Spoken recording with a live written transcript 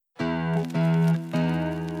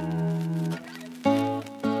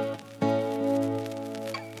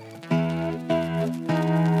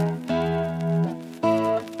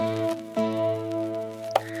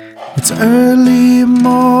It's early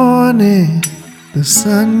morning, the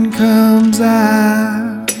sun comes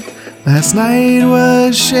out. Last night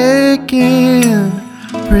was shaking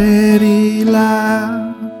pretty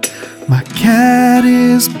loud. My cat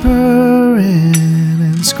is purring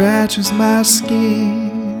and scratches my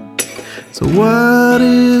skin. So what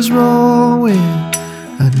is wrong with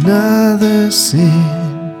another sin?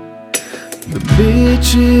 The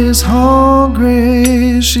bitch is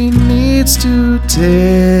hungry, she needs to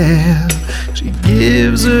tell. She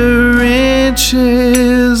gives her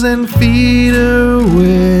inches and feed her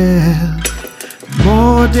well.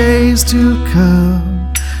 More days to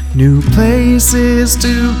come, new places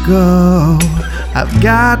to go. I've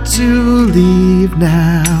got to leave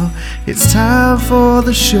now, it's time for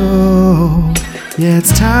the show. Yeah,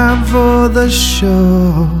 it's time for the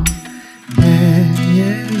show. Yeah,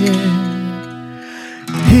 yeah, yeah.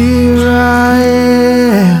 Here I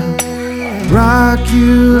am, rock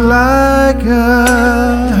you like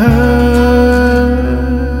a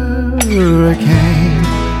hurricane.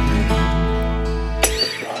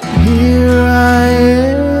 Here I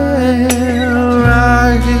am,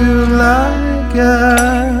 rock you like a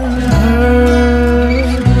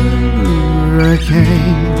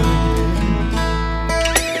hurricane.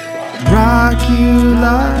 Rock you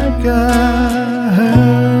like a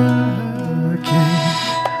hurricane.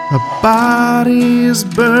 My body is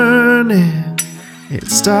burning, it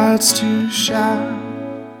starts to shout.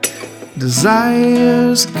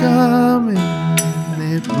 Desire's coming,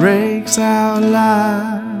 it breaks out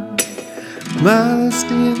loud.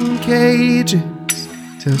 Lust in cages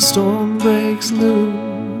till storm breaks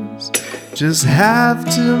loose. Just have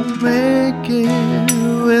to make it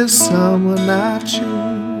with someone I choose.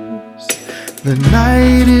 The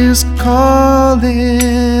night is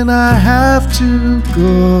calling, I have to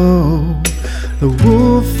go. The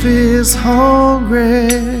wolf is hungry,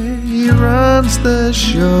 he runs the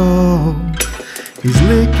show. He's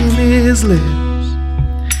licking his lips,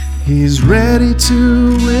 he's ready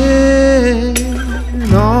to win.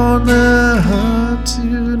 On the hunt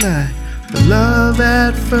tonight for love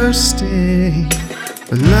at first sting,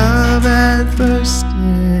 for love at first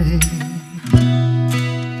sting.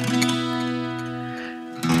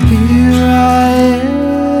 Here I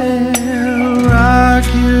am, rock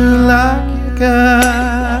you like a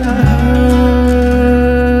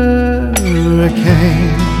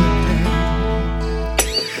hurricane.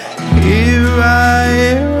 Here I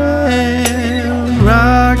am,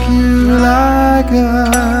 rock you like a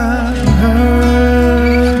hurricane.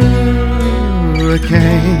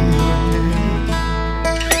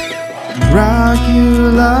 Rock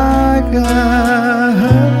you like a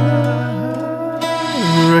hurricane.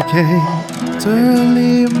 It's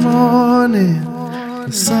early morning,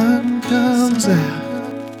 the sun comes out.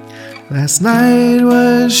 Last night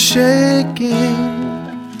was shaking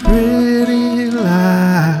pretty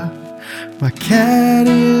loud. My cat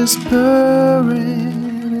is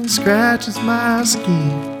purring and scratches my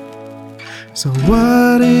skin. So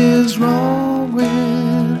what is wrong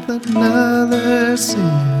with another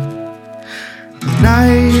sin? The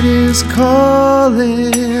night is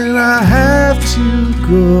calling, I have to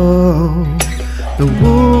go. The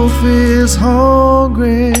wolf is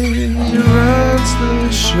hungry, he runs the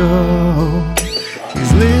show.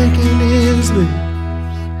 He's licking his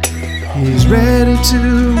lips, he's ready to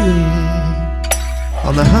win.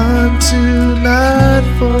 On the hunt tonight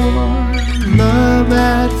for love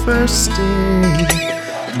at first sting,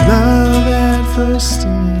 love at first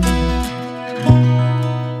sting.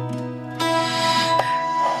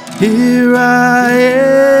 Here I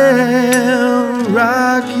am,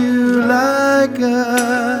 rock you like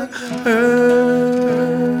a hurricane.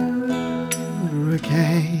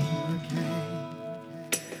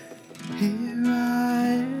 Here I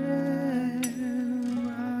am,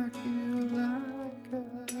 rock you like a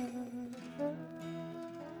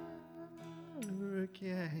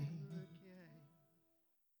hurricane.